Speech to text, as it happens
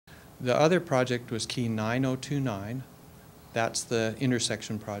The other project was Key 9029. That's the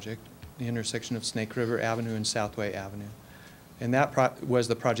intersection project, the intersection of Snake River Avenue and Southway Avenue. And that was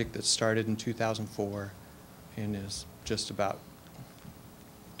the project that started in 2004 and is just about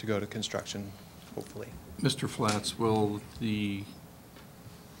to go to construction, hopefully. Mr. Flats, will the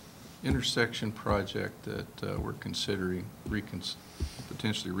intersection project that we're considering,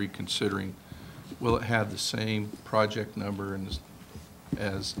 potentially reconsidering, will it have the same project number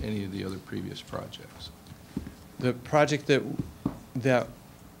as any of the other previous projects? The project that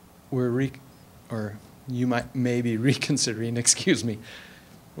we're or you may be reconsidering, excuse me,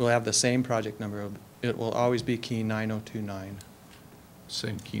 will have the same project number. It will always be Key 9029.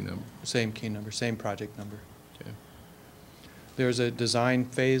 Same key number? Same key number, same project number. Okay. There's a design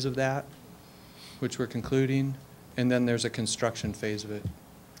phase of that, which we're concluding, and then there's a construction phase of it.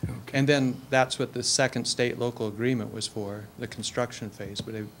 Okay. And then that's what the second state local agreement was for, the construction phase,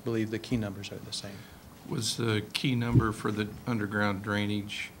 but I believe the key numbers are the same. Was the key number for the underground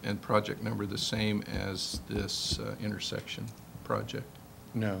drainage and project number the same as this intersection project?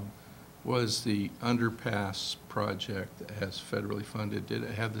 No. Was the underpass project as federally funded, did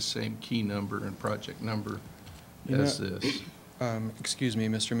it have the same key number and project number as this? Excuse me,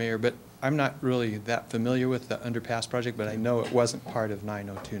 Mr. Mayor, but I'm not really that familiar with the underpass project, but I know it wasn't part of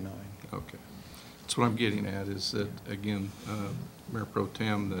 9029. Okay. That's what I'm getting at is that, again, Mayor Pro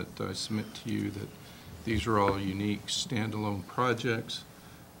Tem, that I submit to you that these are all unique standalone projects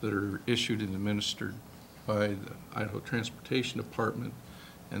that are issued and administered by the Idaho Transportation Department,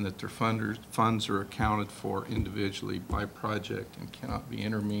 and that their funds are accounted for individually by project and cannot be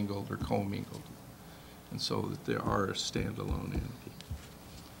intermingled or commingled, and so that they are a standalone entity.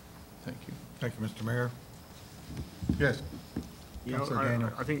 Thank you. Thank you, Mr. Mayor. Yes.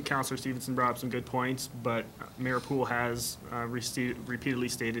 I think Councilor Stevenson brought up some good points, but Mayor Poole has repeatedly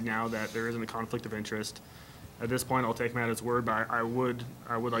stated now that there isn't a conflict of interest. At this point, I'll take him at his word, but I would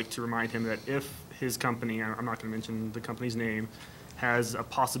like to remind him that if his company, I'm not going to mention the company's name, has a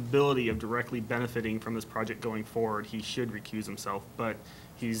possibility of directly benefiting from this project going forward, he should recuse himself. But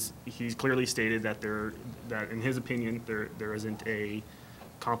he's clearly stated that that in his opinion there isn't a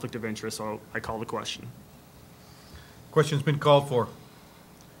conflict of interest. So I call the question. Question's been called for.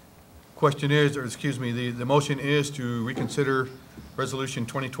 Question is, or excuse me, the motion is to reconsider Resolution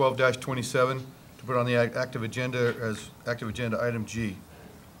 2012-27 to put on the active agenda as active agenda item G.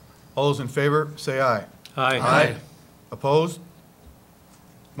 All those in favor, say aye. Aye. Aye. Opposed?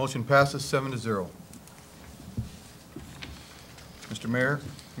 Motion passes 7-0. Mr. Mayor,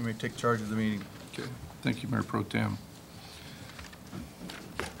 you may take charge of the meeting. Okay. Thank you, Mayor Pro Tem.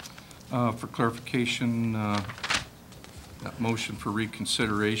 For clarification, that motion for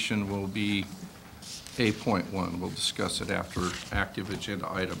reconsideration will be A.1. We'll discuss it after active agenda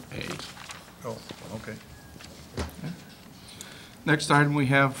item A. Oh, okay. Next Next item we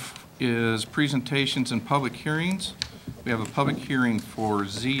have is presentations and public hearings. We have a public hearing for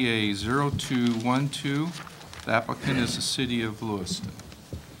ZA 0212. The applicant is the City of Lewiston.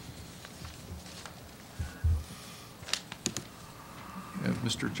 We have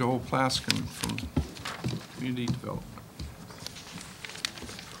Mr. Joel Plaskin from Community Development.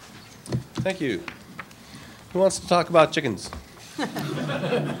 Thank you. Who wants to talk about chickens?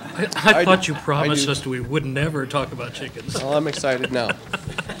 I thought you promised us we would never talk about chickens. Well, I'm excited now.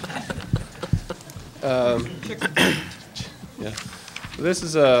 Yeah. So this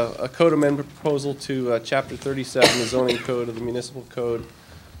is a code amendment proposal to Chapter 37, the zoning code of the municipal code.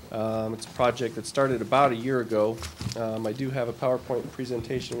 It's a project that started about a year ago. I do have a PowerPoint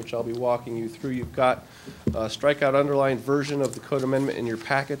presentation which I'll be walking you through. You've got a strikeout underlined version of the code amendment in your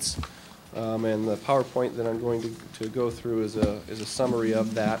packets. And the PowerPoint that I'm going to go through is a summary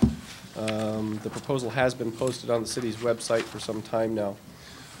of that. The proposal has been posted on the city's website for some time now.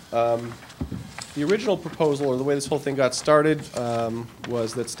 The original proposal, or the way this whole thing got started,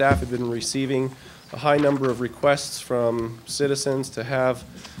 was that staff had been receiving a high number of requests from citizens to have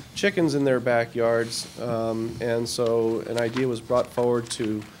chickens in their backyards, and so an idea was brought forward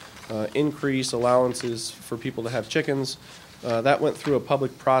to increase allowances for people to have chickens. That went through a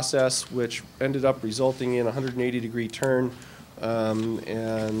public process, which ended up resulting in a 180-degree turn,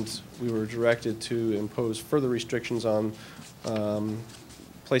 and we were directed to impose further restrictions on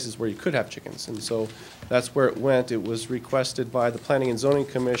places where you could have chickens. And so that's where it went. It was requested by the Planning and Zoning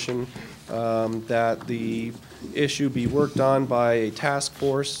Commission that the issue be worked on by a task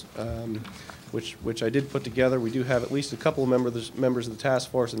force, which I did put together. We do have at least a couple of members of the task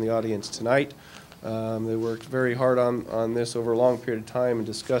force in the audience tonight. They worked very hard on this over a long period of time and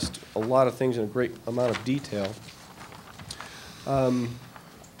discussed a lot of things in a great amount of detail.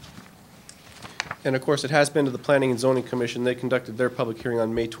 And of course, it has been to the Planning and Zoning Commission. They conducted their public hearing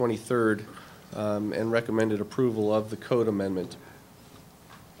on May 23rd and recommended approval of the code amendment.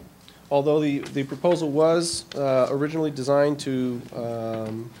 Although the proposal was originally designed to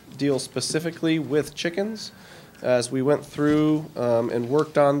deal specifically with chickens, as we went through and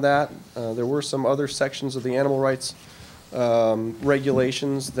worked on that, there were some other sections of the animal rights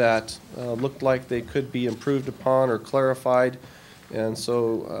regulations that looked like they could be improved upon or clarified. And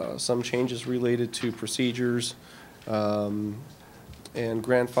so some changes related to procedures and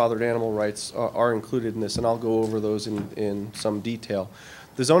grandfathered animal rights are included in this, and I'll go over those in some detail.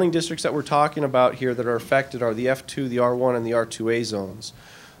 The zoning districts that we're talking about here that are affected are the F2, the R1, and the R2A zones.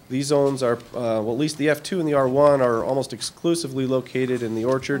 These zones are, well, at least the F2 and the R1 are almost exclusively located in the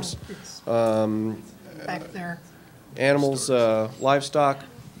orchards. Back there. Animals, livestock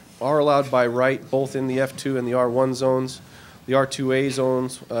are allowed by right both in the F2 and the R1 zones. The R2A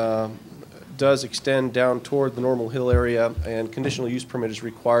zones does extend down toward the Normal Hill area, and conditional use permit is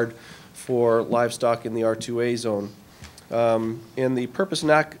required for livestock in the R2A zone. In the purpose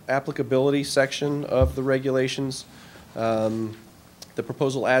and applicability section of the regulations, the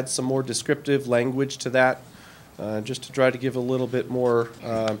proposal adds some more descriptive language to that, just to try to give a little bit more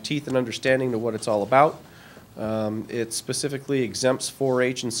teeth and understanding to what it's all about. It specifically exempts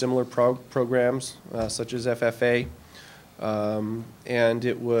 4-H and similar programs, such as FFA. And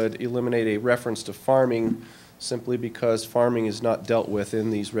it would eliminate a reference to farming simply because farming is not dealt with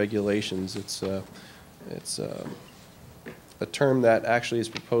in these regulations. It's a term that actually is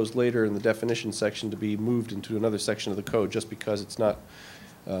proposed later in the definition section to be moved into another section of the code just because it's not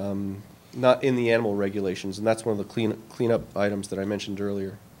in the animal regulations, and that's one of the cleanup items that I mentioned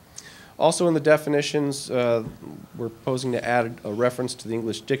earlier. Also in the definitions, we're proposing to add a reference to the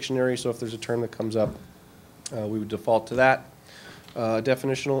English dictionary, so if there's a term that comes up, we would default to that.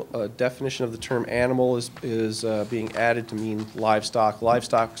 Definition of the term animal is being added to mean livestock.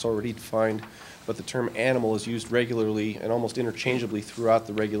 Livestock is already defined, but the term animal is used regularly and almost interchangeably throughout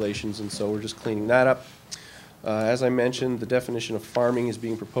the regulations, and so we're just cleaning that up. As I mentioned, the definition of farming is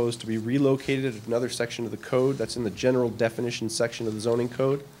being proposed to be relocated at another section of the code. That's in the general definition section of the zoning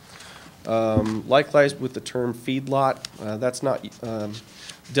code. Likewise with the term feedlot, that's not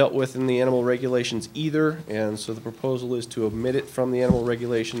dealt with in the animal regulations either, and so the proposal is to omit it from the animal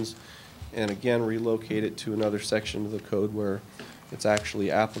regulations and again relocate it to another section of the code where it's actually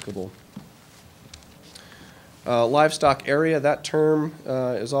applicable. Livestock area, that term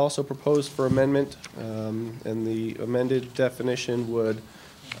is also proposed for amendment, and the amended definition would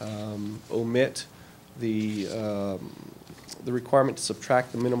omit the requirement to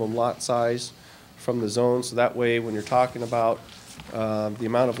subtract the minimum lot size from the zone, so that way when you're talking about the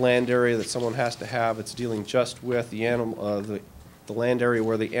amount of land area that someone has to have, it's dealing just with the animal, the land area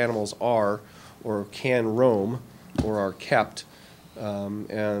where the animals are or can roam or are kept,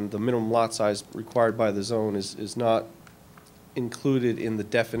 and the minimum lot size required by the zone is not included in the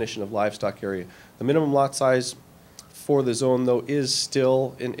definition of livestock area. The minimum lot size for the zone, though, is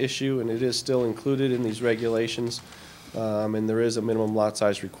still an issue, and it is still included in these regulations, and there is a minimum lot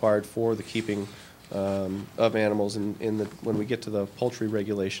size required for the keeping of animals. When we get to the poultry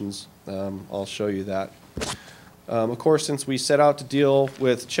regulations, I'll show you that. Of course, since we set out to deal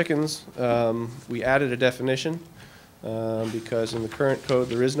with chickens, we added a definition because in the current code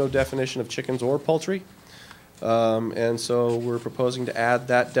there is no definition of chickens or poultry, and so we're proposing to add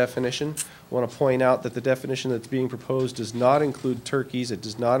that definition. I want to point out that the definition that's being proposed does not include turkeys, it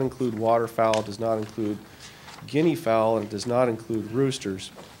does not include waterfowl, it does not include guinea fowl, and it does not include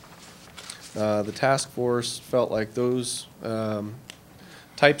roosters. The task force felt like those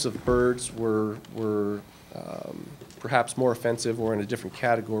types of birds were perhaps more offensive or in a different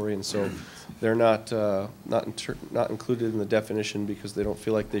category, and so they're not included in the definition because they don't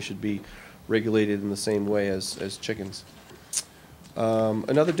feel like they should be regulated in the same way as chickens.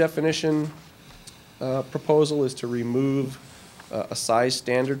 Another definition proposal is to remove a size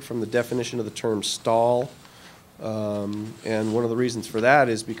standard from the definition of the term stall, and one of the reasons for that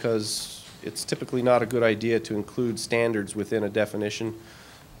is because it's typically not a good idea to include standards within a definition.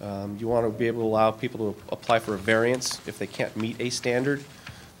 You want to be able to allow people to apply for a variance if they can't meet a standard,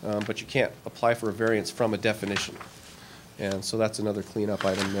 but you can't apply for a variance from a definition. And so that's another cleanup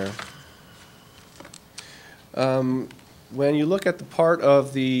item there. When you look at the part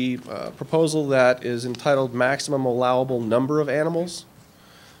of the proposal that is entitled maximum allowable number of animals,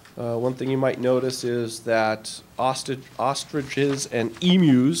 one thing you might notice is that ostriches and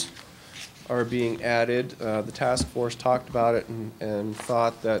emus are being added. The task force talked about it and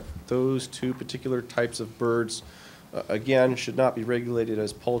thought that those two particular types of birds, again, should not be regulated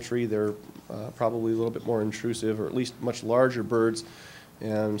as poultry. They're probably a little bit more intrusive, or at least much larger birds.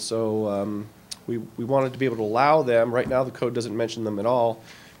 And so we wanted to be able to allow them. Right now, the code doesn't mention them at all,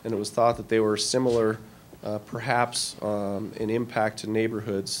 and it was thought that they were similar, perhaps in impact to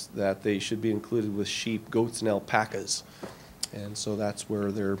neighborhoods, that they should be included with sheep, goats, and alpacas. And so that's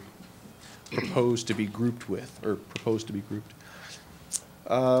where they're proposed to be grouped with, or proposed to be grouped.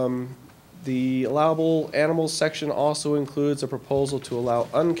 The allowable animals section also includes a proposal to allow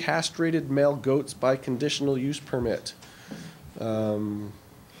uncastrated male goats by conditional use permit. We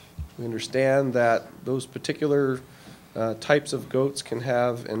understand that those particular types of goats can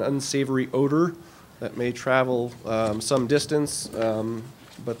have an unsavory odor that may travel some distance,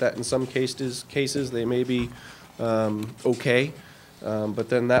 but that in some cases they may be okay. But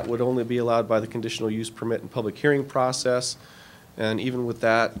then that would only be allowed by the conditional use permit and public hearing process. And even with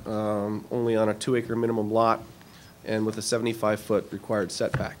that, only on a 2-acre minimum lot and with a 75-foot required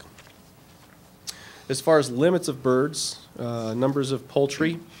setback. As far as limits of birds, numbers of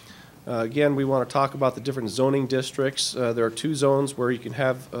poultry, again, we want to talk about the different zoning districts. There are 2 zones where you can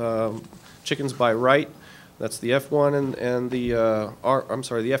have chickens by right. That's the F1 and the the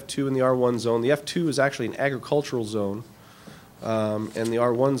F2 and the R1 zone. The F2 is actually an agricultural zone. And the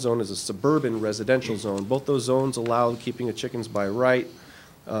R1 zone is a suburban residential zone. Both those zones allow the keeping of chickens by right.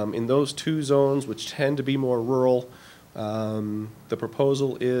 In those 2 zones, which tend to be more rural, the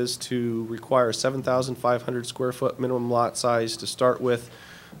proposal is to require 7,500 square foot minimum lot size to start with,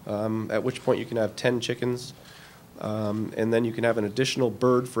 at which point you can have 10 chickens. And then you can have an additional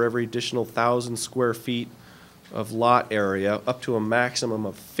bird for every additional 1,000 square feet of lot area, up to a maximum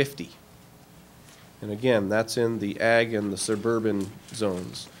of 50. And again, that's in the ag and the suburban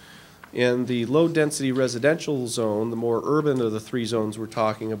zones. In the low-density residential zone, the more urban of the 3 zones we're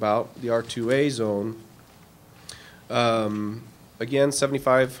talking about, the R2A zone, again,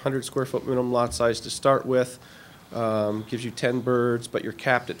 7,500 square foot minimum lot size to start with, gives you 10 birds, but you're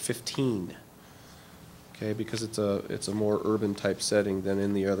capped at 15. Okay, because it's a more urban type setting than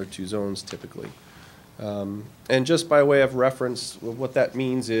in the other 2 zones typically. And just by way of reference, what that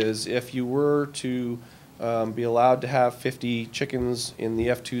means is if you were to be allowed to have 50 chickens in the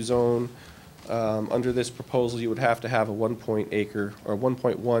F2 zone, under this proposal, you would have to have a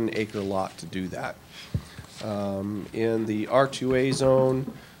 1.1 acre lot to do that. In the R2A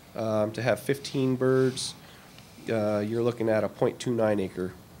zone, to have 15 birds, you're looking at a 0.29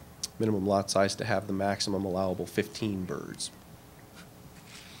 acre minimum lot size to have the maximum allowable 15 birds.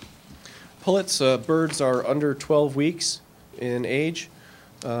 Pullets, birds are under 12 weeks in age.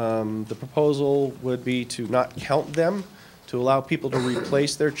 The proposal would be to not count them, to allow people to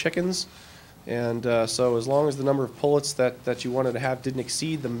replace their chickens. And so as long as the number of pullets that you wanted to have didn't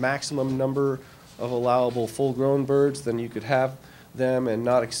exceed the maximum number of allowable full-grown birds, then you could have them and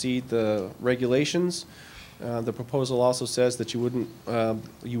not exceed the regulations. The proposal also says that you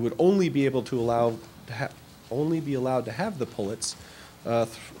would only be able to be allowed to have the pullets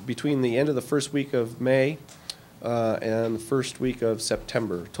between the end of the first week of May and the first week of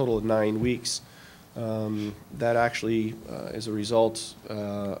September, a total of 9 weeks. That actually is a result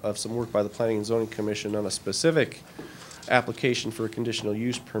of some work by the Planning and Zoning Commission on a specific application for a conditional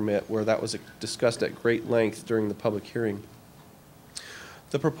use permit where that was discussed at great length during the public hearing.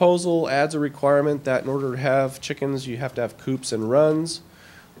 The proposal adds a requirement that in order to have chickens, you have to have coops and runs.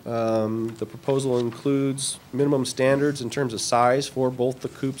 The proposal includes minimum standards in terms of size for both the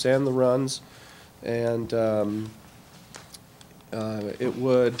coops and the runs. And it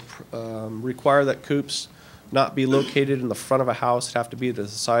would require that coops not be located in the front of a house. It'd have to be to the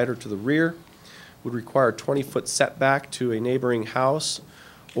side or to the rear. Would require a 20-foot setback to a neighboring house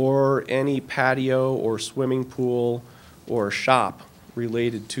or any patio or swimming pool or shop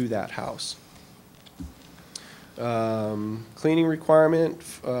related to that house. Cleaning requirement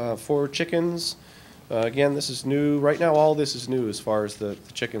for chickens. Again, this is new. Right now, all this is new as far as the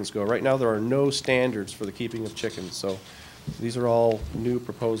chickens go. Right now, there are no standards for the keeping of chickens, so these are all new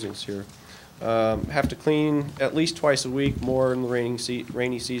proposals here. Have to clean at least twice a week, more in the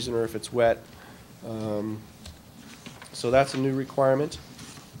rainy season or if it's wet. So that's a new requirement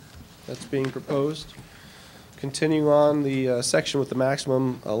that's being proposed. Continuing on the section with the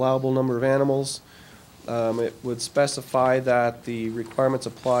maximum allowable number of animals, it would specify that the requirements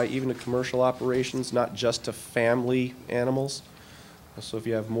apply even to commercial operations, not just to family animals. So if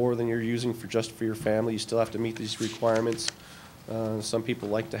you have more than you're using just for your family, you still have to meet these requirements. Some people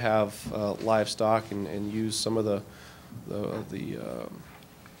like to have livestock and use some of the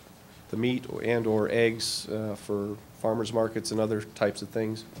meat and/or eggs for farmers markets and other types of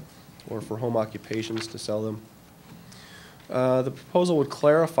things, or for home occupations to sell them. The proposal would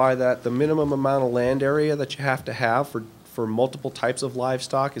clarify that the minimum amount of land area that you have to have for multiple types of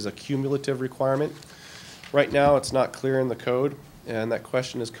livestock is a cumulative requirement. Right now, it's not clear in the code, and that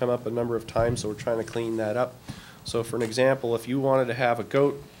question has come up a number of times, so we're trying to clean that up. So for an example, if you wanted to have a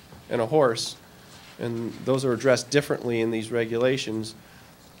goat and a horse, and those are addressed differently in these regulations,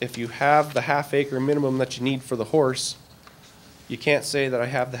 if you have the half-acre minimum that you need for the horse, you can't say that I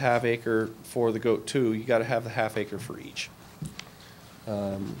have the half-acre for the goat too. You got to have the half-acre for each.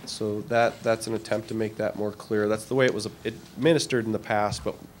 So that's an attempt to make that more clear. That's the way it was administered in the past,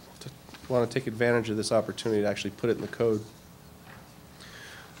 but want to take advantage of this opportunity to actually put it in the code.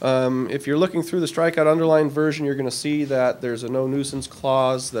 If you're looking through the strikeout underlined version, you're going to see that there's a no nuisance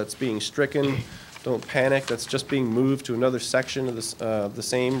clause that's being stricken. Don't panic, that's just being moved to another section of this, the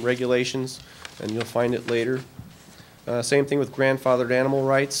same regulations, and you'll find it later. Same thing with grandfathered animal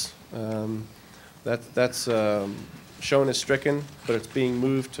rights. That's shown as stricken, but it's being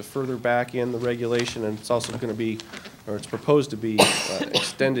moved to further back in the regulation, and it's also going to be, or it's proposed to be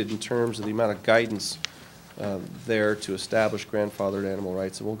extended in terms of the amount of guidance there to establish grandfathered animal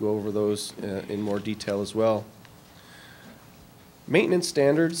rights, and we'll go over those in more detail as well. Maintenance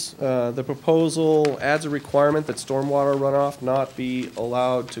standards, the proposal adds a requirement that stormwater runoff not be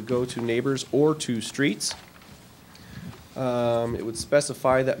allowed to go to neighbors or to streets. It would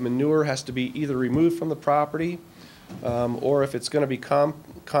specify that manure has to be either removed from the property or if it's going to be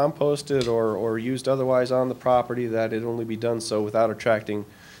composted or used otherwise on the property, that it only be done so without attracting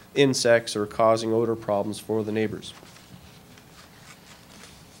insects or causing odor problems for the neighbors.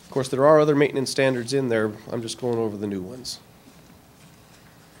 Of course, there are other maintenance standards in there. I'm just going over the new ones.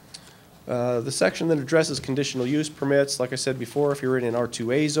 The section that addresses conditional use permits, like I said before, if you're in an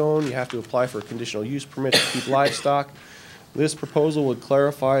R2A zone, you have to apply for a conditional use permit to keep livestock. This proposal would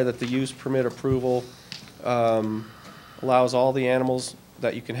clarify that the use permit approval allows all the animals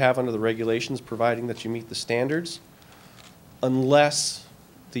that you can have under the regulations, providing that you meet the standards, unless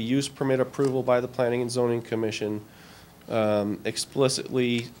the use permit approval by the Planning and Zoning Commission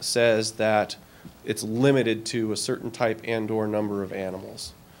explicitly says that it's limited to a certain type and/or number of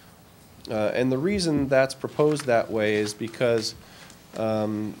animals. And the reason that's proposed that way is because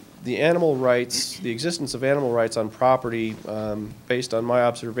the animal rights, the existence of animal rights on property, based on my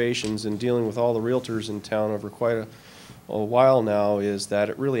observations in dealing with all the realtors in town over quite a while now, is that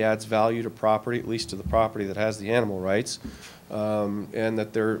it really adds value to property, at least to the property that has the animal rights, and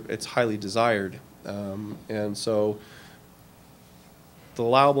that it's highly desired. And so the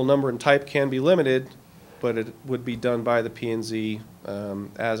allowable number and type can be limited, but it would be done by the P&Z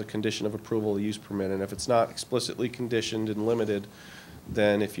as a condition of approval of the use permit. And if it's not explicitly conditioned and limited,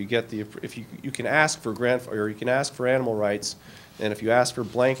 then if you get you can ask for you can ask for animal rights, and if you ask for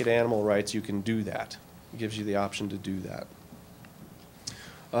blanket animal rights, you can do that. It gives you the option to do that.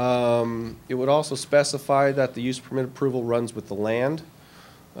 It would also specify that the use permit approval runs with the land.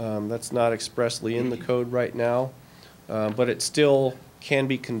 That's not expressly in the code right now, but it still can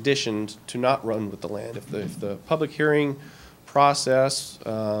be conditioned to not run with the land. If the public hearing process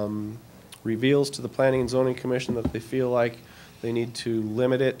reveals to the Planning and Zoning Commission that they feel like they need to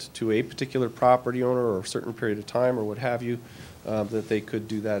limit it to a particular property owner or a certain period of time or what have you, that they could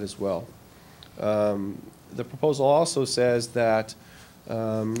do that as well. The proposal also says that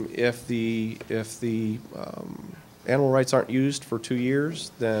if the animal rights aren't used for 2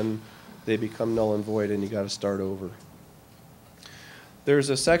 years, then they become null and void and you got to start over. There's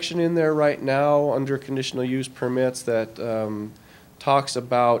a section in there right now under conditional use permits that talks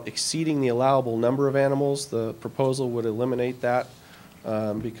about exceeding the allowable number of animals. The proposal would eliminate that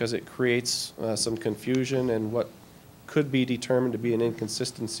because it creates some confusion and what could be determined to be an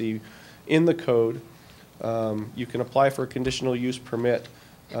inconsistency in the code. You can apply for a conditional use permit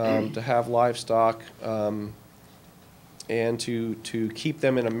to have livestock and to keep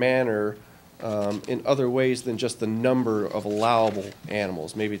them in a manner in other ways than just the number of allowable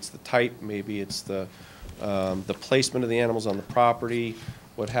animals. Maybe it's the type, maybe it's the placement of the animals on the property,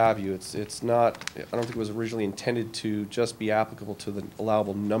 what have you. It's not, I don't think it was originally intended to just be applicable to the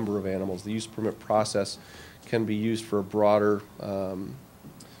allowable number of animals. The use permit process can be used for a broader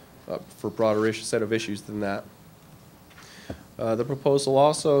set of issues than that. The proposal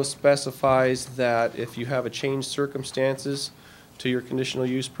also specifies that if you have a changed circumstances to your conditional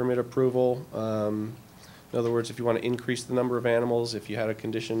use permit approval, in other words, if you want to increase the number of animals, if you had a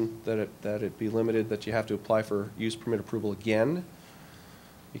condition that it be limited, that you have to apply for use permit approval again.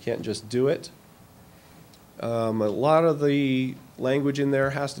 You can't just do it. A lot of the language in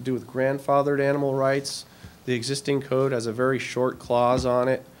there has to do with grandfathered animal rights. The existing code has a very short clause on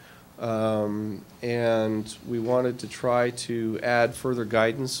it And we wanted to try to add further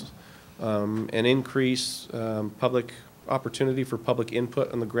guidance and increase public opportunity for public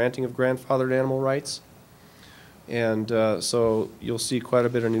input on the granting of grandfathered animal rights. And so you'll see quite a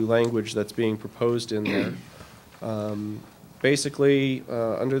bit of new language that's being proposed in there. Basically,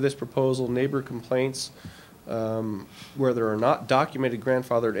 under this proposal, neighbor complaints where there are not documented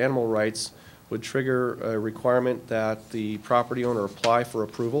grandfathered animal rights would trigger a requirement that the property owner apply for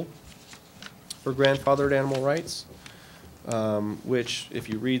approval for grandfathered animal rights, which, if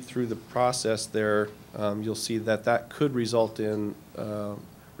you read through the process there, you'll see that that could result in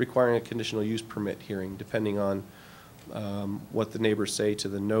requiring a conditional use permit hearing, depending on what the neighbors say to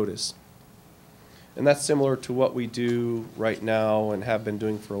the notice. And that's similar to what we do right now and have been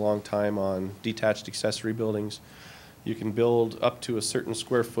doing for a long time on detached accessory buildings. You can build up to a certain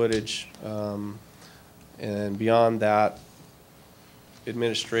square footage, and beyond that, the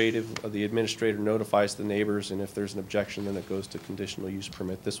administrator notifies the neighbors, and if there's an objection, then it goes to conditional use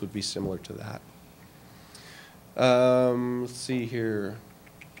permit. This would be similar to that. Let's see here.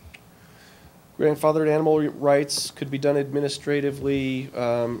 Grandfathered animal rights could be done administratively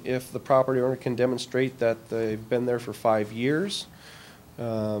if the property owner can demonstrate that they've been there for 5 years.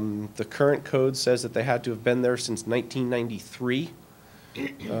 The current code says that they had to have been there since 1993.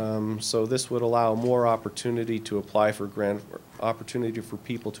 So this would allow more opportunity to apply for opportunity for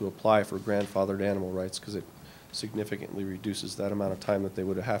people to apply for grandfathered animal rights, because it significantly reduces that amount of time that they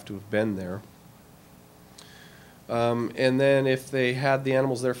would have to have been there. And then if they had the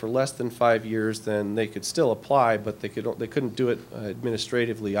animals there for less than 5 years, then they could still apply, but they couldn't do it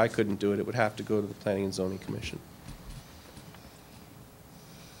administratively. I couldn't do it. It would have to go to the Planning and Zoning Commission.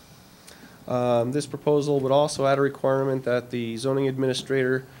 This proposal would also add a requirement that the zoning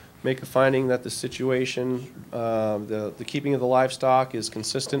administrator make a finding that the situation, the keeping of the livestock is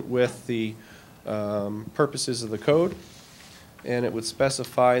consistent with the purposes of the code, and it would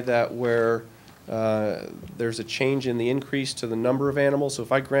specify that where there's a change in the increase to the number of animals. So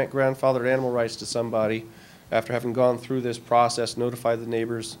if I grant grandfathered animal rights to somebody after having gone through this process, notify the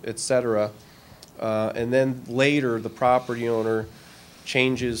neighbors, etc., and then later the property owner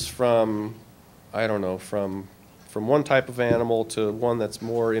changes from, I don't know, from one type of animal to one that's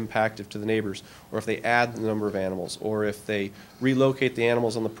more impactful to the neighbors, or if they add the number of animals, or if they relocate the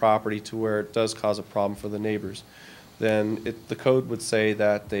animals on the property to where it does cause a problem for the neighbors, then the code would say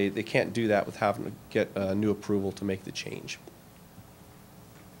that they can't do that with having to get a new approval to make the change.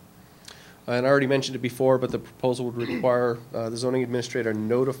 And I already mentioned it before, but the proposal would require the zoning administrator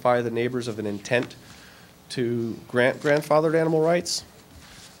notify the neighbors of an intent to grant grandfathered animal rights.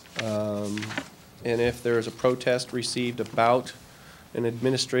 And if there is a protest received about an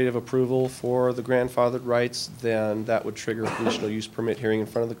administrative approval for the grandfathered rights, then that would trigger a conditional use permit hearing in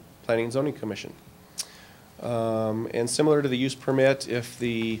front of the Planning and Zoning Commission. And similar to the use permit, if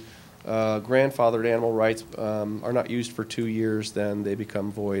the grandfathered animal rights are not used for 2 years, then they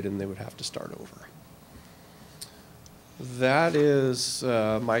become void and they would have to start over. That is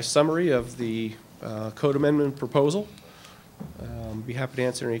my summary of the code amendment proposal. Be happy to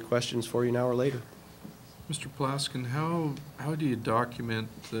answer any questions for you now or later. Mr. Plaskin, how do you document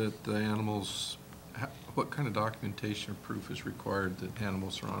that the animals, what kind of documentation or proof is required that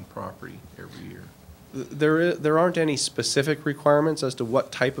animals are on property every year? There aren't any specific requirements as to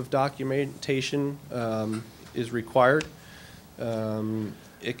what type of documentation is required.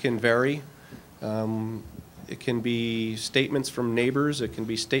 It can vary. It can be statements from neighbors. It can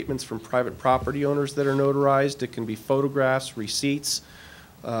be statements from private property owners that are notarized. It can be photographs, receipts,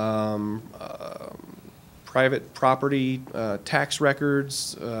 private property tax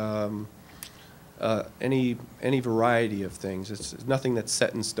records, any variety of things. It's nothing that's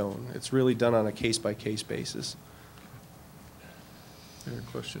set in stone. It's really done on a case-by-case basis. Any other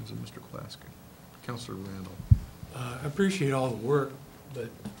questions of Mr. Plaskin? Councilor Randall. I appreciate all the work, but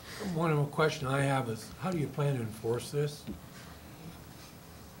one question I have is, how do you plan to enforce this?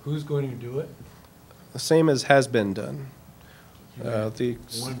 Who's going to do it? The same as has been done. One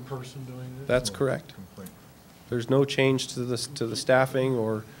person doing this? That's correct. There's no change to the staffing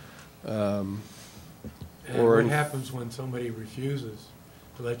or. And what happens when somebody refuses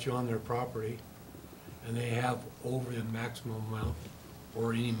to let you on their property and they have over the maximum amount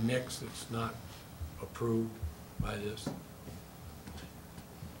or any mix that's not approved by this?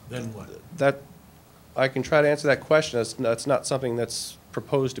 Then what? That, I can try to answer that question. That's not something that's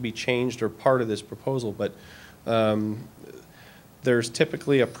proposed to be changed or part of this proposal, but there's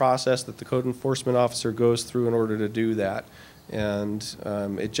typically a process that the code enforcement officer goes through in order to do that. And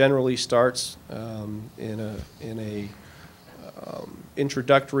it generally starts in a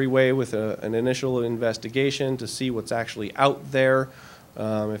introductory way with an initial investigation to see what's actually out there.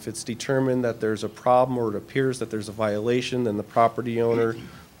 If it's determined that there's a problem or it appears that there's a violation, then the property owner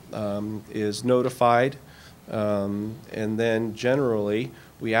is notified. And then generally,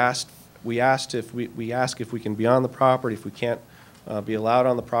 we ask if we can be on the property. If we can't be allowed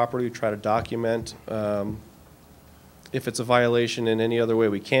on the property, we try to document if it's a violation in any other way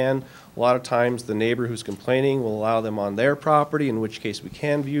we can. A lot of times the neighbor who's complaining will allow them on their property, in which case we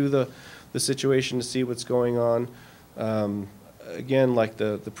can view the situation to see what's going on. Again, like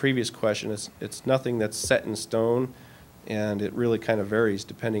the previous question, it's nothing that's set in stone, and it really kind of varies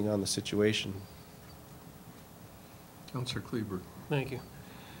depending on the situation. Counselor Kleber. Thank you.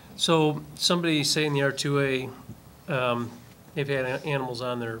 So somebody, say in the R2A, they've had animals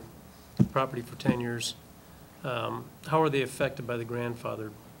on their property for 10 years. How are they affected by the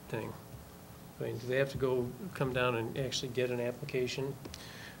grandfather thing? I mean, do they have to come down and actually get an application?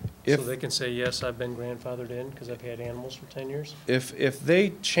 So they can say, yes, I've been grandfathered in because I've had animals for 10 years? If they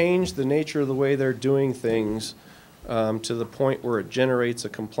change the nature of the way they're doing things to the point where it generates a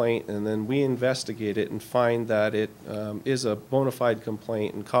complaint, and then we investigate it and find that it is a bona fide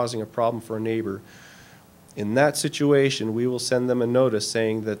complaint and causing a problem for a neighbor, in that situation, we will send them a notice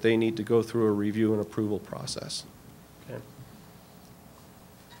saying that they need to go through a review and approval process. Okay.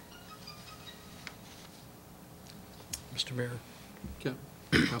 Mr. Mayor. Yeah.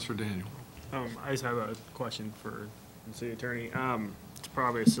 Counselor Daniel. I just have a question for the city attorney. It's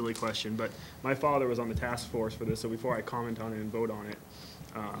probably a silly question, but my father was on the task force for this, so before I comment on it and vote on it,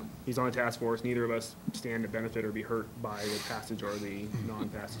 he's on the task force. Neither of us stand to benefit or be hurt by the passage or the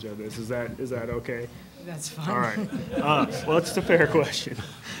non-passage of this. Is that okay? That's fine. All right. Well, it's a fair question,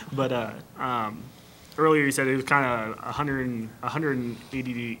 but earlier you said it was kind of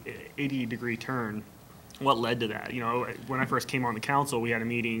 180 degree turn. What led to that? You know, when I first came on the council, we had a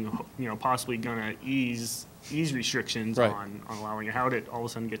meeting, you know, possibly gonna ease restrictions Right. on allowing it. How did it all of a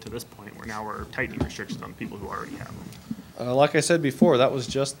sudden get to this point where now we're tightening restrictions on people who already have them? Like I said before, that was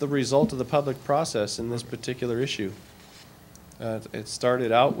just the result of the public process in this particular issue. It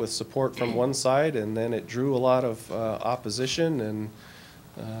started out with support from one side, and then it drew a lot of opposition, and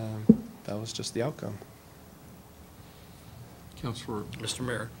that was just the outcome. Counselor. Mr.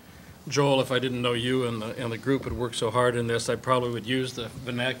 Mayor. Joel, if I didn't know you and the group had worked so hard in this, I probably would use the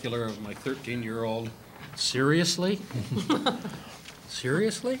vernacular of my 13-year-old. Seriously?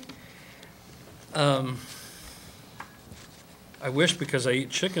 Seriously? I wish, because I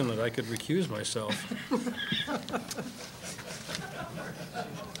eat chicken, that I could recuse myself.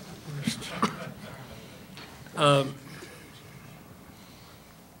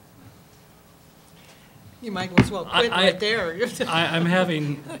 You might as well quit right there. I'm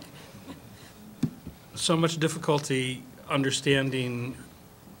having so much difficulty understanding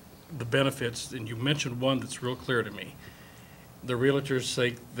the benefits, and you mentioned one that's real clear to me. The realtors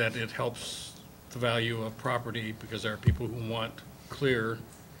say that it helps the value of property because there are people who want clear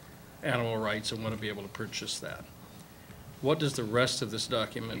animal rights and want to be able to purchase that. What does the rest of this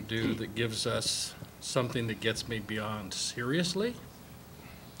document do that gives us something that gets me beyond seriously?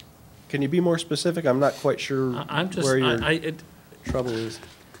 Can you be more specific? I'm not quite sure where your trouble is.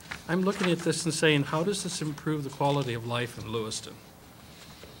 I'm looking at this and saying, how does this improve the quality of life in Lewiston?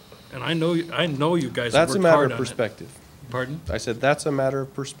 And I know you guys have That's a worked matter hard of on it. perspective. Pardon? I said that's a matter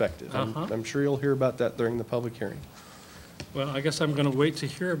of perspective. Uh-huh. I'm sure you'll hear about that during the public hearing. Well, I guess I'm going to wait to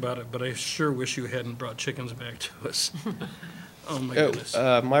hear about it, but I sure wish you hadn't brought chickens back to us. Oh, my goodness.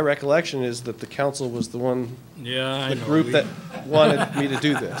 My recollection is that the council was the one, Yeah, I the know. group that wanted me to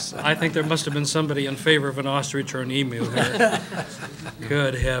do this. I think there must have been somebody in favor of an ostrich or an emu here.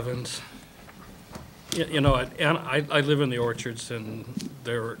 Good heavens. You know, and I live in the orchards, and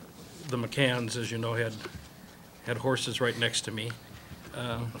the McCanns, as you know, had horses right next to me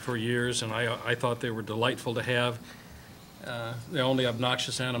for years, and I thought they were delightful to have. The only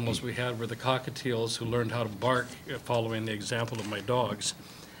obnoxious animals we had were the cockatiels, who learned how to bark following the example of my dogs.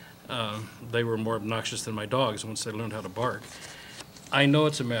 They were more obnoxious than my dogs once they learned how to bark. I know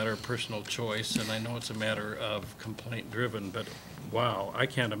it's a matter of personal choice, and I know it's a matter of complaint-driven, but wow, I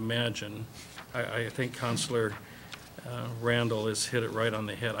can't imagine. I think Counselor Randall has hit it right on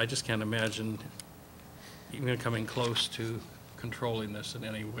the head. I just can't imagine even coming close to controlling this in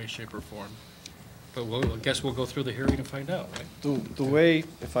any way, shape, or form. But I guess we'll go through the hearing and find out, right? The way,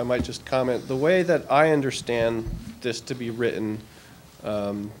 if I might just comment, the way that I understand this to be written,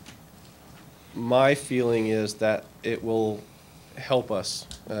 my feeling is that it will help us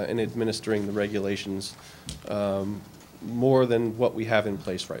in administering the regulations more than what we have in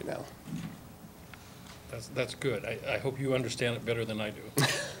place right now. That's good. I hope you understand it better than I do.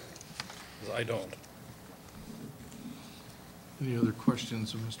 'Cause I don't. Any other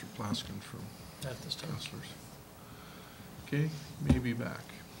questions of Mr. Plaskin from At this time. councilors? Okay, maybe back.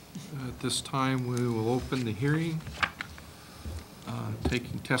 At this time, we will open the hearing,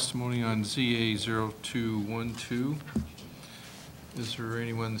 taking testimony on ZA 0212. Is there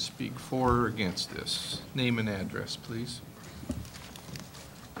anyone to speak for or against this? Name and address, please.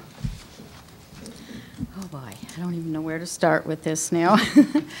 Oh, boy, I don't even know where to start with this now.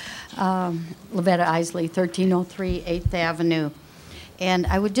 Lavetta Isley, 1303 8th Avenue. And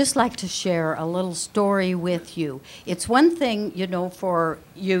I would just like to share a little story with you. It's one thing, you know, for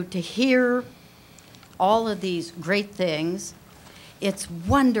you to hear all of these great things. It's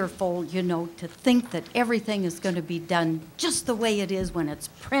wonderful, you know, to think that everything is going to be done just the way it is when it's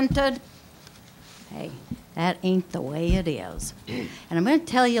printed. Hey, that ain't the way it is. And I'm going to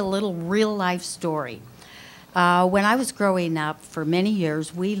tell you a little real-life story. When I was growing up, for many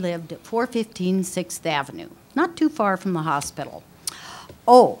years, we lived at 415 6th Avenue, not too far from the hospital.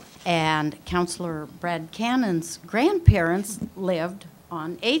 Oh, and Councilor Brad Cannon's grandparents lived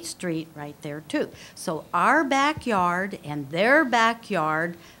on 8th Street right there, too. So our backyard and their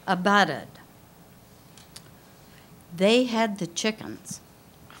backyard abutted. They had the chickens.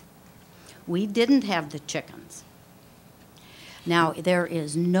 We didn't have the chickens. Now, there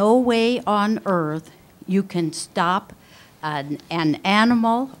is no way on earth you can stop an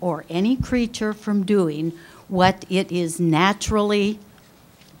animal or any creature from doing what it is naturally,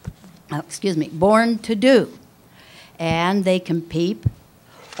 born to do. And they can peep.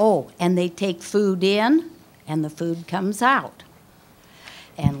 Oh, and they take food in, and the food comes out.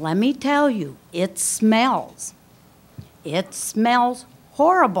 And let me tell you, it smells. It smells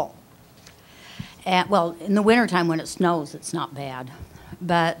horrible. Well, in the wintertime when it snows, it's not bad.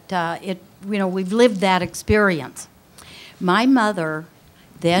 But we've lived that experience. My mother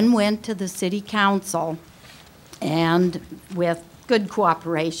then went to the city council, and with good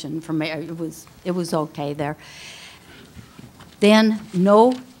cooperation from me, it was okay there. Then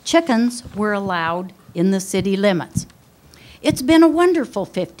no chickens were allowed in the city limits. It's been a wonderful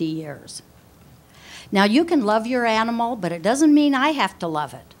 50 years. Now, you can love your animal, but it doesn't mean I have to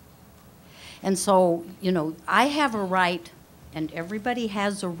love it. And so, you know, I have a right, and everybody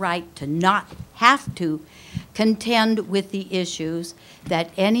has a right to not have to contend with the issues that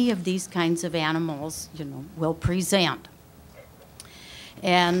any of these kinds of animals, you know, will present.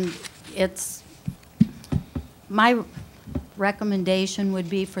 And it's, my recommendation would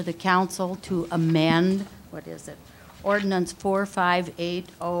be for the council to amend, what is it, Ordinance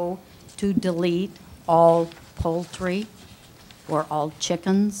 4580 to delete all poultry or all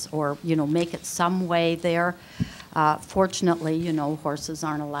chickens, or, you know, make it some way there. Fortunately, you know, horses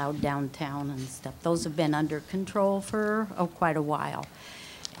aren't allowed downtown and stuff. Those have been under control for quite a while.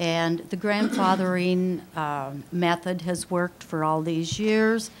 And the grandfathering method has worked for all these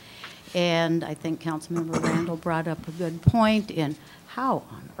years. And I think Councilmember Randall brought up a good point in how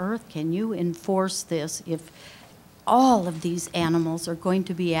on earth can you enforce this if all of these animals are going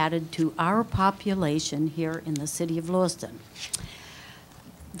to be added to our population here in the city of Lewiston.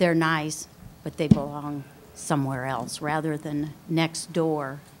 They're nice, but they belong somewhere else rather than next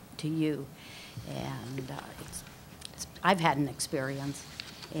door to you. And I've had an experience,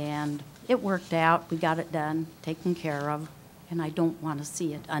 and it worked out. We got it done, taken care of, and I don't want to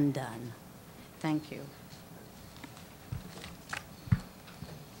see it undone. Thank you.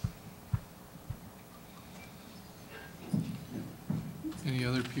 Any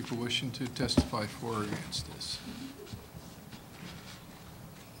other people wishing to testify for or against this?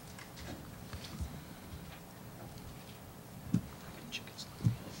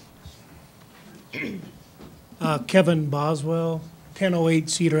 Kevin Boswell, 1008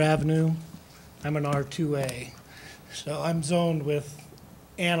 Cedar Avenue. I'm an R2A. So I'm zoned with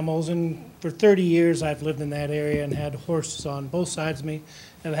animals, and for 30 years I've lived in that area and had horses on both sides of me.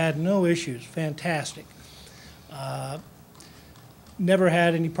 I've had no issues, fantastic. Never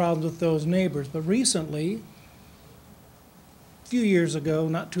had any problems with those neighbors, but recently, a few years ago,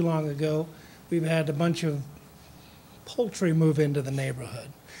 not too long ago, we've had a bunch of poultry move into the neighborhood.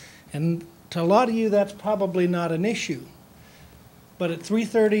 And to a lot of you, that's probably not an issue. But at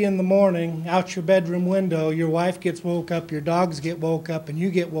 3:30 in the morning, out your bedroom window, your wife gets woke up, your dogs get woke up, and you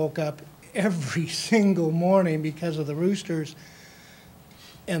get woke up every single morning because of the roosters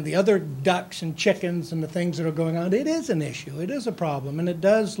and the other ducks and chickens and the things that are going on. It is an issue. It is a problem, and it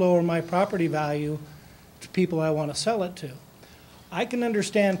does lower my property value to people I want to sell it to. I can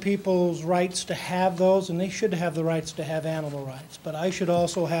understand people's rights to have those, and they should have the rights to have animal rights, but I should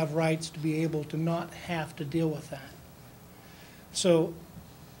also have rights to be able to not have to deal with that. So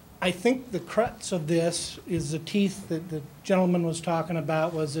I think the crux of this is the teeth that the gentleman was talking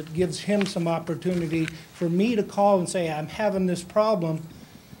about, was it gives him some opportunity for me to call and say, I'm having this problem.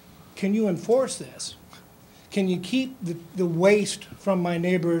 Can you enforce this? Can you keep the waste from my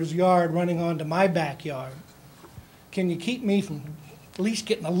neighbor's yard running onto my backyard? Can you keep me from at least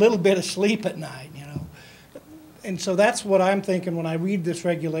getting a little bit of sleep at night, you know? And so that's what I'm thinking when I read this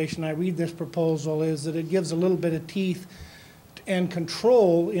regulation, I read this proposal, is that it gives a little bit of teeth and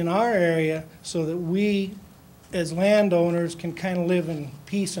control in our area so that we, as landowners, can kind of live in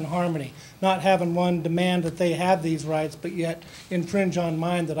peace and harmony, not having one demand that they have these rights, but yet infringe on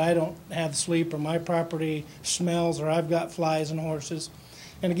mine, that I don't have sleep, or my property smells, or I've got flies and horses.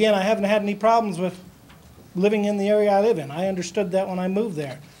 And again, I haven't had any problems with living in the area I live in. I understood that when I moved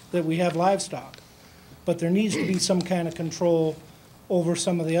there, that we have livestock. But there needs to be some kind of control over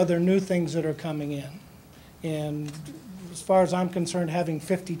some of the other new things that are coming in. And as far as I'm concerned, having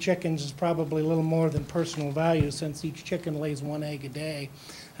 50 chickens is probably a little more than personal value, since each chicken lays 1 egg a day.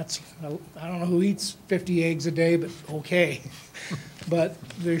 That's, I don't know who eats 50 eggs a day, but okay. But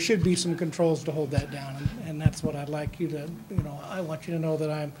there should be some controls to hold that down, and that's what I'd like you to, you know, I want you to know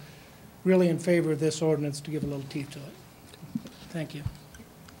that I'm really in favor of this ordinance, to give a little teeth to it. Thank you.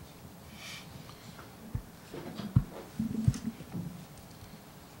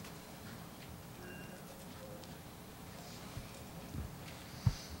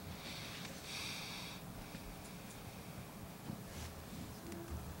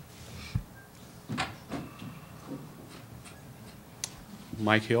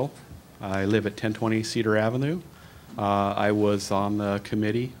 Mike Hill. I live at 1020 Cedar Avenue. I was on the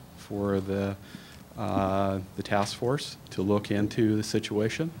committee for the task force to look into the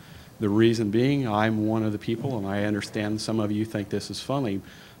situation. The reason being, I'm one of the people, and I understand some of you think this is funny,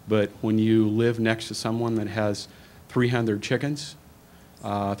 but when you live next to someone that has 300 chickens,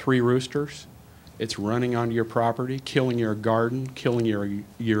 3 roosters, it's running onto your property, killing your garden, killing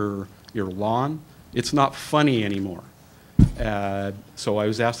your lawn, it's not funny anymore. So I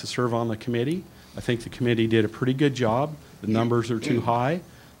was asked to serve on the committee. I think the committee did a pretty good job. The numbers are too high.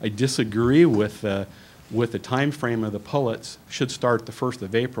 I disagree with the time frame of the pullets. Should start the 1st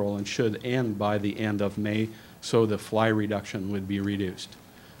of April and should end by the end of May, so the fly reduction would be reduced.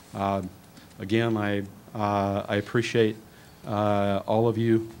 Again, I appreciate all of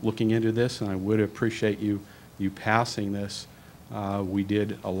you looking into this, and I would appreciate you passing this. We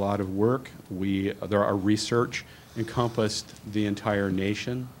did a lot of work. Our research encompassed the entire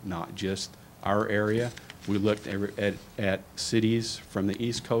nation, not just our area. We looked at cities from the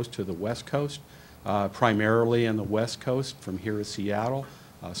East Coast to the West Coast, primarily in the West Coast, from here to Seattle,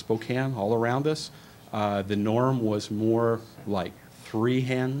 Spokane, all around us. The norm was more like 3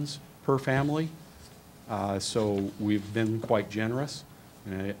 hens per family, so we've been quite generous.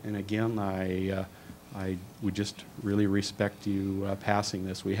 And again, I would just really respect you passing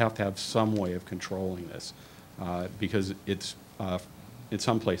this. We have to have some way of controlling this, because it's, in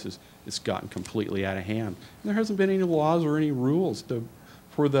some places, it's gotten completely out of hand. And there hasn't been any laws or any rules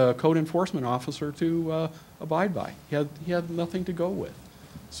for the code enforcement officer to abide by. He had nothing to go with.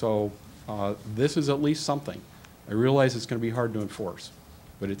 So this is at least something. I realize it's going to be hard to enforce,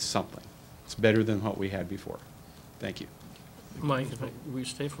 but it's something. It's better than what we had before. Thank you. Mike, will you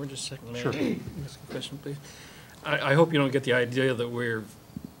stay for just a second? Sure. Ask a question, please. I hope you don't get the idea that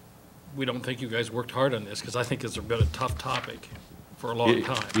we don't think you guys worked hard on this, because I think it's been a tough topic for a long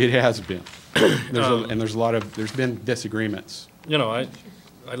time. It has been. There's been disagreements. You know,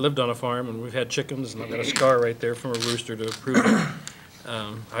 I lived on a farm, and we've had chickens, and I've got a scar right there from a rooster to prove it.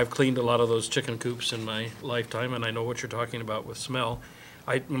 I've cleaned a lot of those chicken coops in my lifetime, and I know what you're talking about with smell.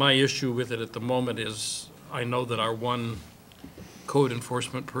 My issue with it at the moment is I know that our one code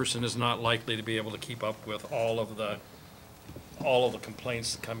enforcement person is not likely to be able to keep up with all of the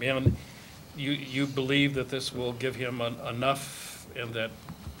complaints that come in. You believe that this will give him enough, and that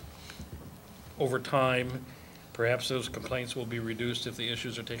over time, perhaps those complaints will be reduced if the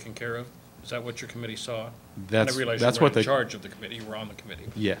issues are taken care of? Is that what your committee saw? I realize you were in charge of the committee, you were on the committee.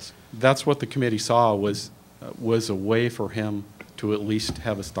 Yes, that's what the committee saw, was a way for him to at least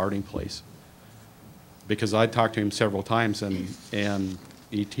have a starting place. Because I talked to him several times, and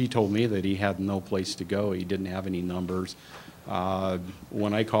he told me that he had no place to go. He didn't have any numbers.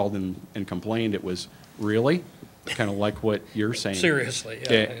 When I called and complained, it was, really? Kind of like what you're saying. Seriously,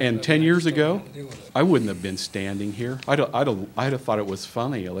 yeah. And 10 years ago, I wouldn't have been standing here. I'd have thought it was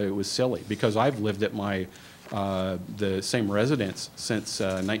funny. It was silly, because I've lived at my the same residence since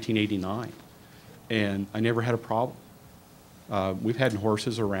 1989, and I never had a problem. We've had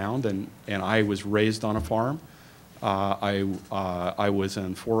horses around, and I was raised on a farm. I was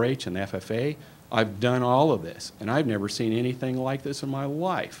in 4-H and FFA. I've done all of this, and I've never seen anything like this in my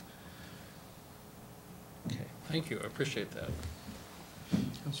life. Okay, thank you, I appreciate that.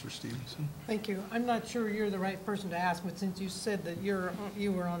 Councilor Stevenson? Thank you. I'm not sure you're the right person to ask, but since you said that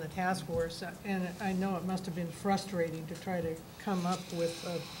you were on the task force, and I know it must have been frustrating to try to come up with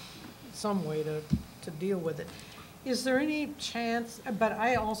some way to deal with it. Is there any chance, but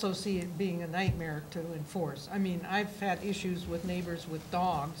I also see it being a nightmare to enforce. I mean, I've had issues with neighbors with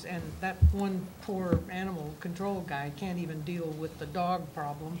dogs, and that one poor animal control guy can't even deal with the dog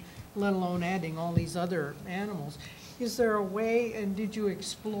problem, let alone adding all these other animals. Is there a way, and did you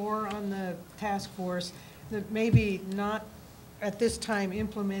explore on the task force, that maybe not at this time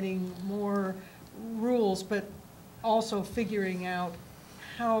implementing more rules, but also figuring out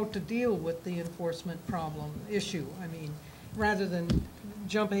how to deal with the enforcement problem issue? I mean, rather than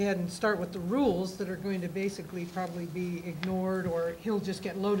jump ahead and start with the rules that are going to basically probably be ignored, or he'll just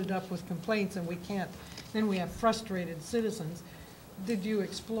get loaded up with complaints and we can't, then we have frustrated citizens. Did you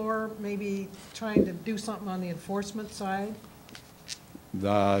explore maybe trying to do something on the enforcement side?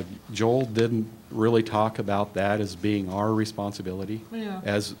 Joel didn't really talk about that as being our responsibility. Yeah.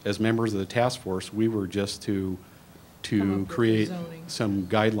 As members of the task force, we were just to Come up with create zoning. some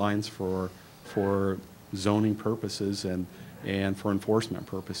guidelines for zoning purposes and for enforcement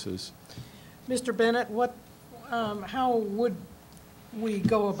purposes. Mr. Bennett, how would we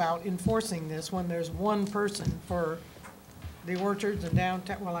go about enforcing this when there's one person for the orchards and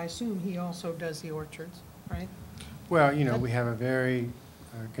downtown? Well, I assume he also does the orchards, right? Well, you know, we have a very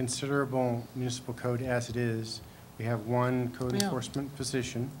considerable municipal code as it is. We have one code Yeah. enforcement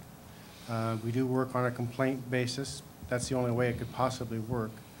position. We do work on a complaint basis. That's the only way it could possibly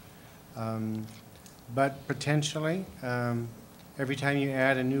work. But potentially, every time you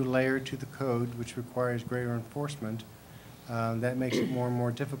add a new layer to the code, which requires greater enforcement, that makes it more and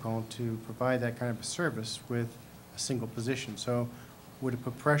more difficult to provide that kind of a service with a single position. So would it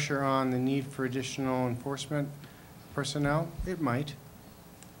put pressure on the need for additional enforcement personnel? It might.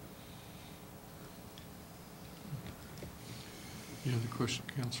 You have the question,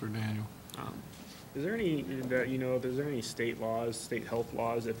 Councilor Daniel. Is there any, that you know, is there any state laws, state health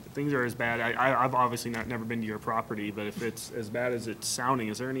laws, if things are as bad, I've obviously never been to your property, but if it's as bad as it's sounding,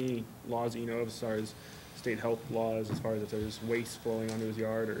 is there any laws that you know of as far as state health laws, as far as if there's waste flowing onto his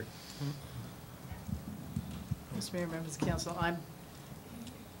yard, or? Mr. Mayor, members of the council,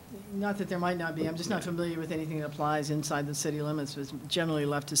 not that there might not be, I'm just not familiar with anything that applies inside the city limits. It's generally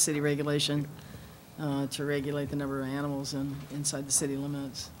left to city regulation to regulate the number of animals inside the city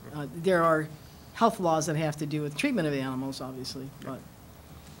limits. There are health laws that have to do with treatment of animals, obviously, but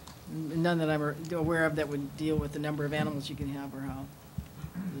none that I'm aware of that would deal with the number of animals you can have or how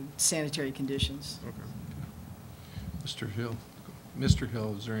sanitary conditions. Okay. Mr. Hill. Mr.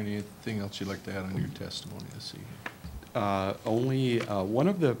 Hill, is there anything else you'd like to add on your testimony this evening? Only one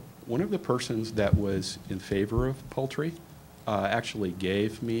of the persons that was in favor of poultry actually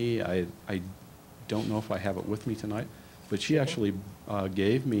gave me, I don't know if I have it with me tonight, but she actually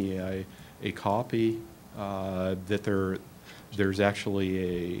gave me a copy that there's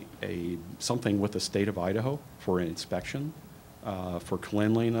actually something with the state of Idaho for an inspection for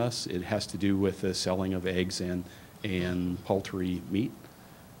cleanliness. It has to do with the selling of eggs and poultry meat.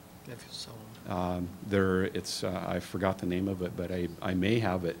 I forgot the name of it, but I may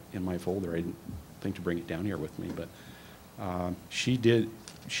have it in my folder. I didn't think to bring it down here with me, but she did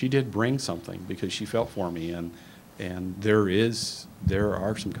bring something because she felt for me, and there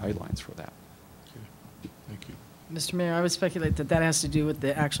are some guidelines for that. Okay. Thank you. Mr. Mayor, I would speculate that that has to do with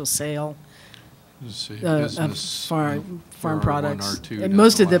the actual sale Say of business, farm R1, products. R2 And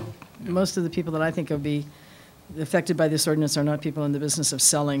most of the, doesn't allow. Yeah. most of the people that I think would be affected by this ordinance are not people in the business of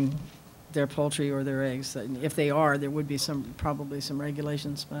selling their poultry or their eggs. If they are, there would be probably some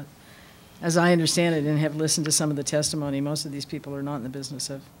regulations, but as I understand it and have listened to some of the testimony, most of these people are not in the business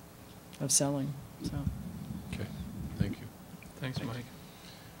of selling, so. Okay, thank you. Thanks, Mike.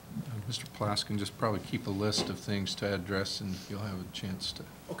 Mr. Plaskin, just probably keep a list of things to address, and you'll have a chance to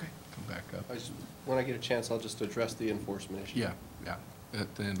Okay. come back up. When I get a chance, I'll just address the enforcement issue. Yeah.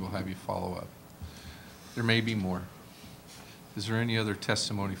 At the end, we'll have you follow up. There may be more. Is there any other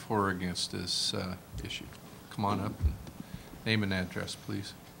testimony for or against this issue? Come on up and name and address,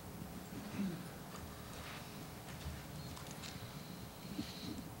 please.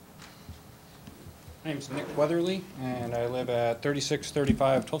 My name's Nick Weatherly, and I live at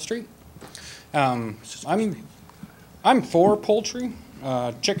 3635 12th Street. I'm for poultry,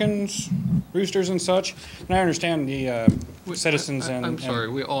 chickens, roosters and such, and I understand the citizens and. I'm sorry,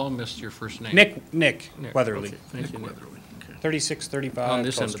 we all missed your first name. Nick Weatherly, Okay, thank you, Nick. 3635 On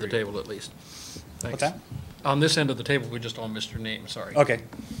this Pearl end of the Street. table, at least. Thanks. What's that? On this end of the table, we just all missed your name, sorry. Okay.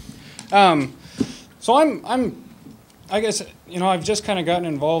 So I guess, I've just kind of gotten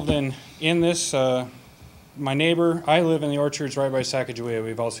involved in this. My neighbor, I live in the orchards right by Sacagawea.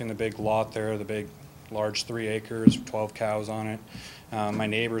 We've all seen the big lot there, the big, large 3 acres, 12 cows on it. My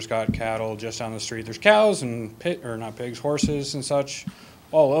neighbor's got cattle just down the street. There's cows and not pigs, horses and such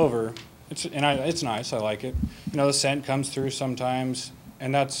all over. It's nice. I like it. The scent comes through sometimes,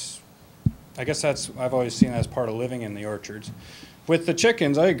 and I guess I've always seen that as part of living in the orchards. With the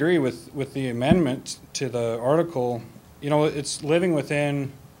chickens, I agree with the amendment to the article. It's living within,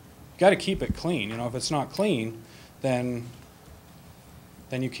 you got to keep it clean. If it's not clean, then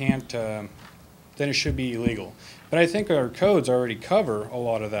you can't, then it should be illegal. But I think our codes already cover a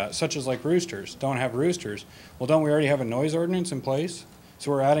lot of that, such as like roosters. Don't have roosters. Well, don't we already have a noise ordinance in place?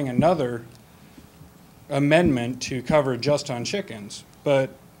 So we're adding another amendment to cover just on chickens. But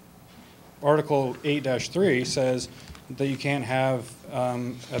Article 8-3 says that you can't have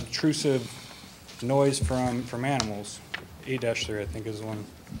obtrusive noise from animals. 8-3, I think, is the one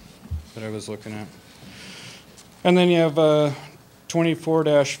that I was looking at. And then you have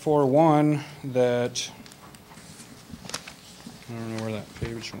 24-41 that, I don't know where that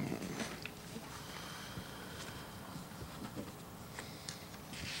page went.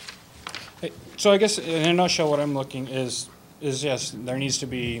 So I guess in a nutshell, what I'm looking is yes, there needs to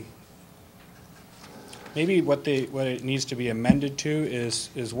be, maybe what it needs to be amended to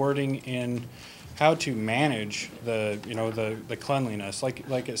is wording in how to manage the cleanliness,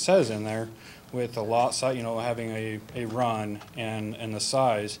 like it says in there, with a lot size, having a run and the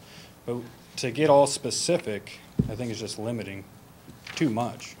size. But to get all specific, I think is just limiting too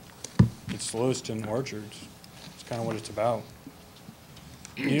much. It's Lewiston Orchards. It's kind of what it's about.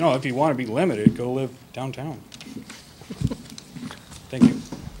 If you want to be limited, go live downtown. Thank you.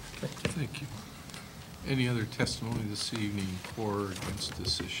 Thank you. Any other testimony this evening for or against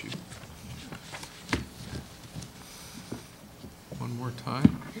this issue? One more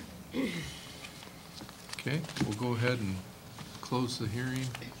time. Okay, we'll go ahead and close the hearing.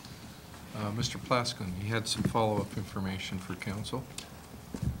 Mr. Plaskin, you had some follow-up information for council.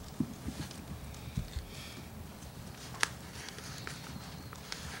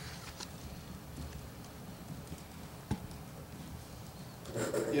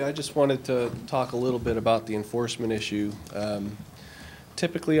 Yeah, I just wanted to talk a little bit about the enforcement issue.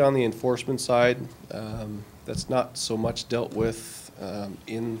 Typically on the enforcement side, that's not so much dealt with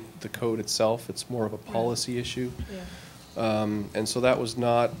in the code itself. It's more of a policy issue. Yeah. And so that's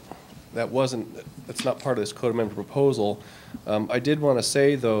not part of this code amendment proposal. I did want to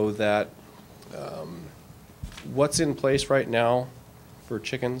say, though, that what's in place right now for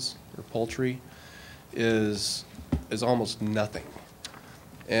chickens or poultry is almost nothing.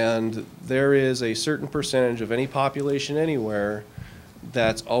 And there is a certain percentage of any population anywhere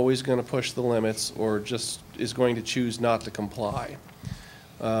that's always going to push the limits or just is going to choose not to comply.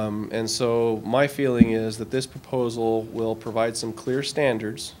 And so my feeling is that this proposal will provide some clear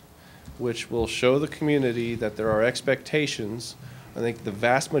standards which will show the community that there are expectations. I think the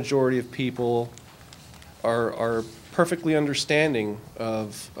vast majority of people are perfectly understanding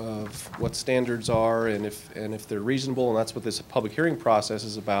of what standards are and if they're reasonable, and that's what this public hearing process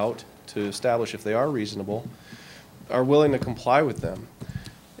is about, to establish if they are reasonable, are willing to comply with them.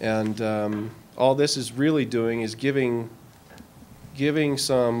 And all this is really doing is giving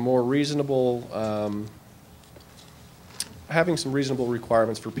some more reasonable, having some reasonable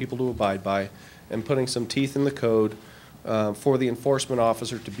requirements for people to abide by, and putting some teeth in the code for the enforcement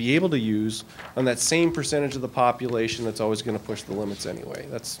officer to be able to use on that same percentage of the population that's always going to push the limits anyway.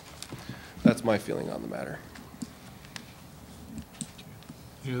 That's my feeling on the matter.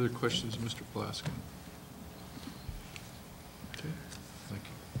 Any other questions, Mr. Plaskin? Okay, thank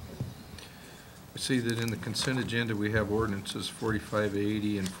you. I see that in the consent agenda we have ordinances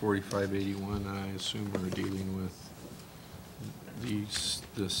 4580 and 4581. I assume we're dealing with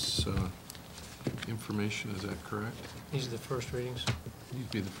this information. Is that correct? These are the first readings. These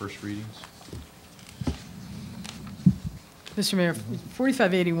be the first readings. Mr. Mayor,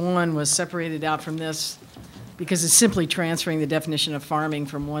 4581 was separated out from this because it's simply transferring the definition of farming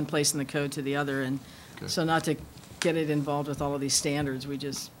from one place in the code to the other. And Okay. so not to get it involved with all of these standards, we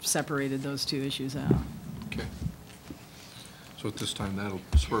just separated those two issues out. Okay. So at this time,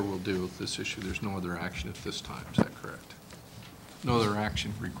 that's where we'll deal with this issue. There's no other action at this time. Is that correct? No other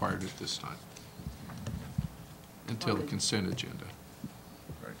action required at this time. Until the consent agenda.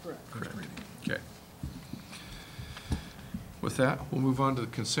 Correct. Okay. With that, we'll move on to the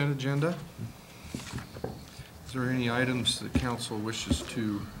consent agenda. Is there any items that council wishes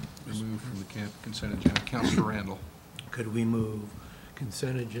to remove from the consent agenda? Councilor Randall. Could we move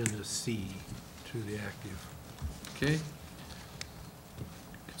consent agenda C to the active? Okay.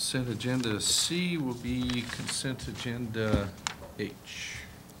 Consent agenda C will be consent agenda H.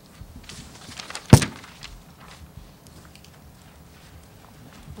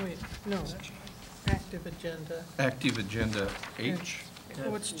 Wait, no, active agenda. Active agenda H?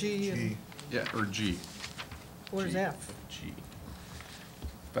 What's G and Yeah, or G. where's G. F? G.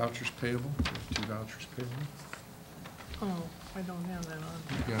 Vouchers payable, we have 2 vouchers payable. Oh, I don't have that You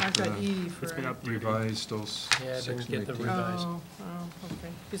on. got, I've got E for. It's been updated. Revised those Yeah, I didn't 6 get and the 18. revised. Oh,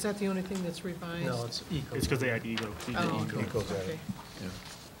 okay. Is that the only thing that's revised? No, it's eco. It's because they had ego. Oh, Ego. okay. Yeah.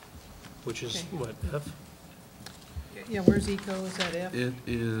 Which is Okay. what, F? Yeah, where's eco? Is that F? It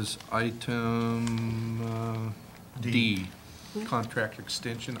is item D, contract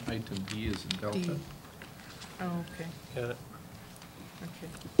extension. Item D is in Delta. D. Oh, okay, Got it. okay.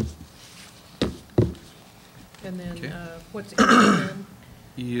 And then, Okay. what's E then?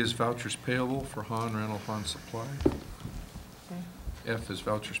 E is vouchers payable for Han Rental Han Supply. Okay, F is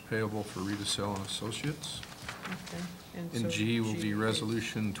vouchers payable for Rita Sell and Associates. okay. And so G will be okay.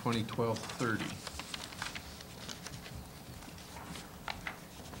 resolution 2012-30.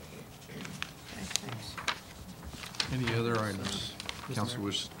 Okay, thanks. Any other items? Council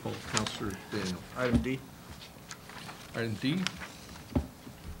wishes, Councilor Daniel. Item D. Item D.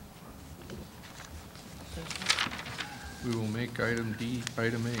 We will make item D,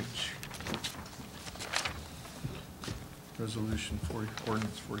 item H. Resolution 40,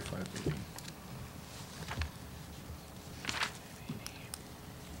 ordinance 4580.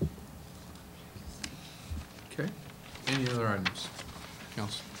 Okay, any other items?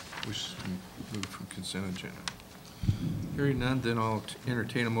 Council wishes to move from consent agenda. Hearing none, then I'll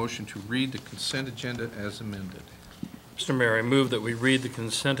entertain a motion to read the consent agenda as amended. Mr. Mayor, I move that we read the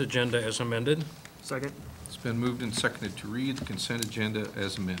consent agenda as amended. Second. It's been moved and seconded to read the consent agenda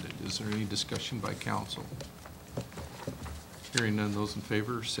as amended. Is there any discussion by council? Hearing none, those in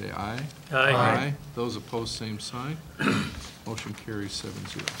favor say aye. Aye. Those opposed, same sign. Motion carries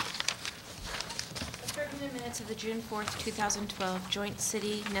 7-0. Approving the minutes of the June 4th, 2012 joint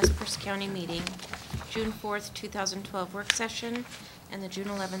city Nez Perce County meeting, June 4th, 2012 work session, and the June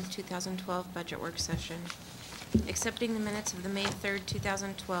 11th, 2012 budget work session. Accepting the minutes of the May 3rd,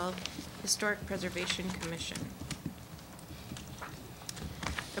 2012 Historic Preservation Commission.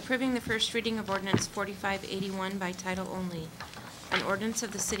 Approving the first reading of ordinance 4581 by title only. An ordinance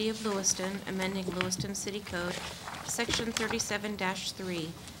of the City of Lewiston amending Lewiston City Code, Section 37-3,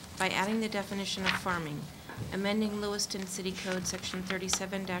 by adding the definition of farming, amending Lewiston City Code, Section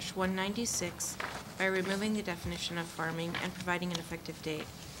 37-196, by removing the definition of farming and providing an effective date.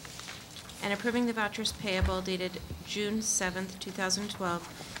 And approving the vouchers payable dated June 7th, 2012,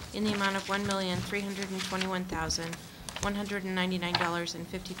 in the amount of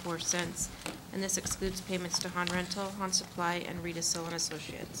 $1,321,199.54, and this excludes payments to Han Rental, Han Supply, and Rita Sill and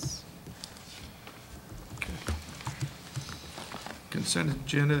Associates. Consent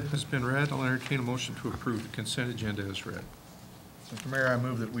agenda has been read. I'll entertain a motion to approve the consent agenda as read. Mr. Mayor, I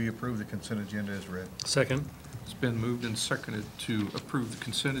move that we approve the consent agenda as read. Second. It's been moved and seconded to approve the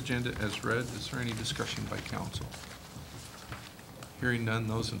consent agenda as read. Is there any discussion by council? Hearing none,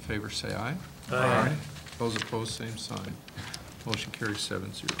 those in favor say aye. Aye. Those opposed, same sign. Motion carries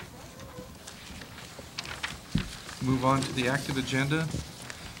 7-0. Move on to the active agenda.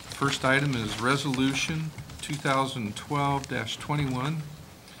 First item is Resolution 2012-21.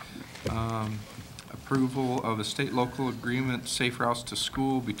 Approval of a state-local agreement, Safe Routes to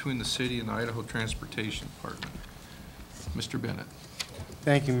School, between the city and the Idaho Transportation Department. Mr. Bennett.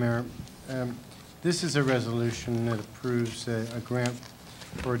 Thank you, Mayor. This is a resolution that approves a grant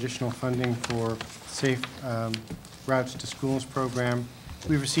for additional funding for Safe Routes to Schools program.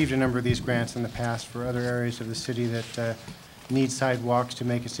 We've received a number of these grants in the past for other areas of the city that need sidewalks to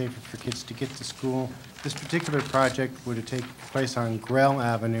make it safer for kids to get to school. This particular project would take place on Grell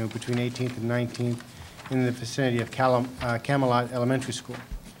Avenue between 18th and 19th in the vicinity of Camelot Elementary School,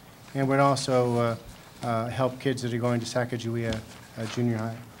 and would also help kids that are going to Sacagawea Junior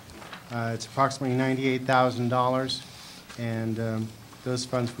High. It's approximately $98,000, and those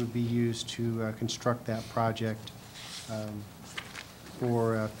funds would be used to construct that project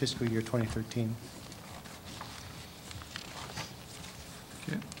for fiscal year 2013.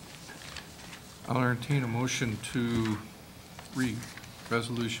 Okay. I'll entertain a motion to read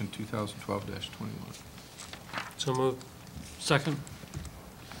Resolution 2012-21. So moved. Second?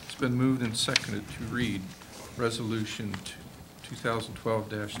 It's been moved and seconded to read Resolution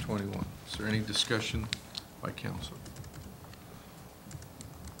 2012-21. Is there any discussion by council?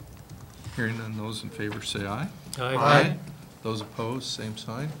 Hearing none, those in favor say aye. Aye. Those opposed, same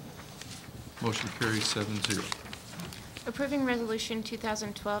sign. Motion carries 7-0. Approving Resolution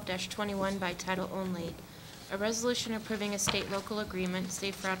 2012-21 by title only. A resolution approving a state-local agreement,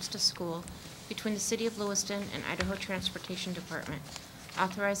 Safe Routes to School, between the City of Lewiston and Idaho Transportation Department,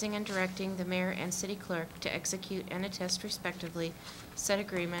 authorizing and directing the mayor and city clerk to execute and attest respectively said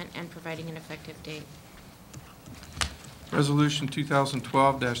agreement and providing an effective date. Resolution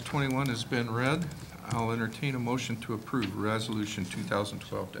 2012-21 has been read. I'll entertain a motion to approve Resolution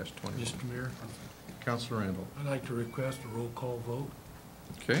 2012-21. Mr. Mayor, Councilor Randall. I'd like to request a roll call vote.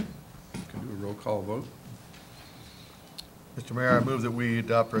 Okay, we can do a roll call vote. Mr. Mayor, I move that we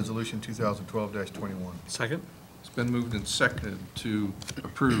adopt Resolution 2012-21. Second? It's been moved and seconded to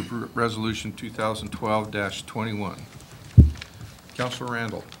approve Resolution 2012-21. Councilor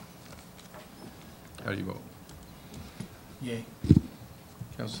Randall. How do you vote? Yay.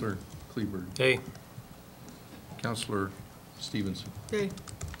 Councilor Kleberg. Yay. Councilor Stevenson. Okay.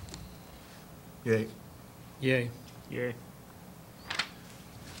 Yay. Yay. Yay.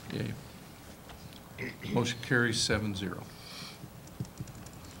 Yay. Motion carries 7-0.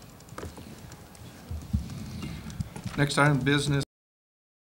 Next item of business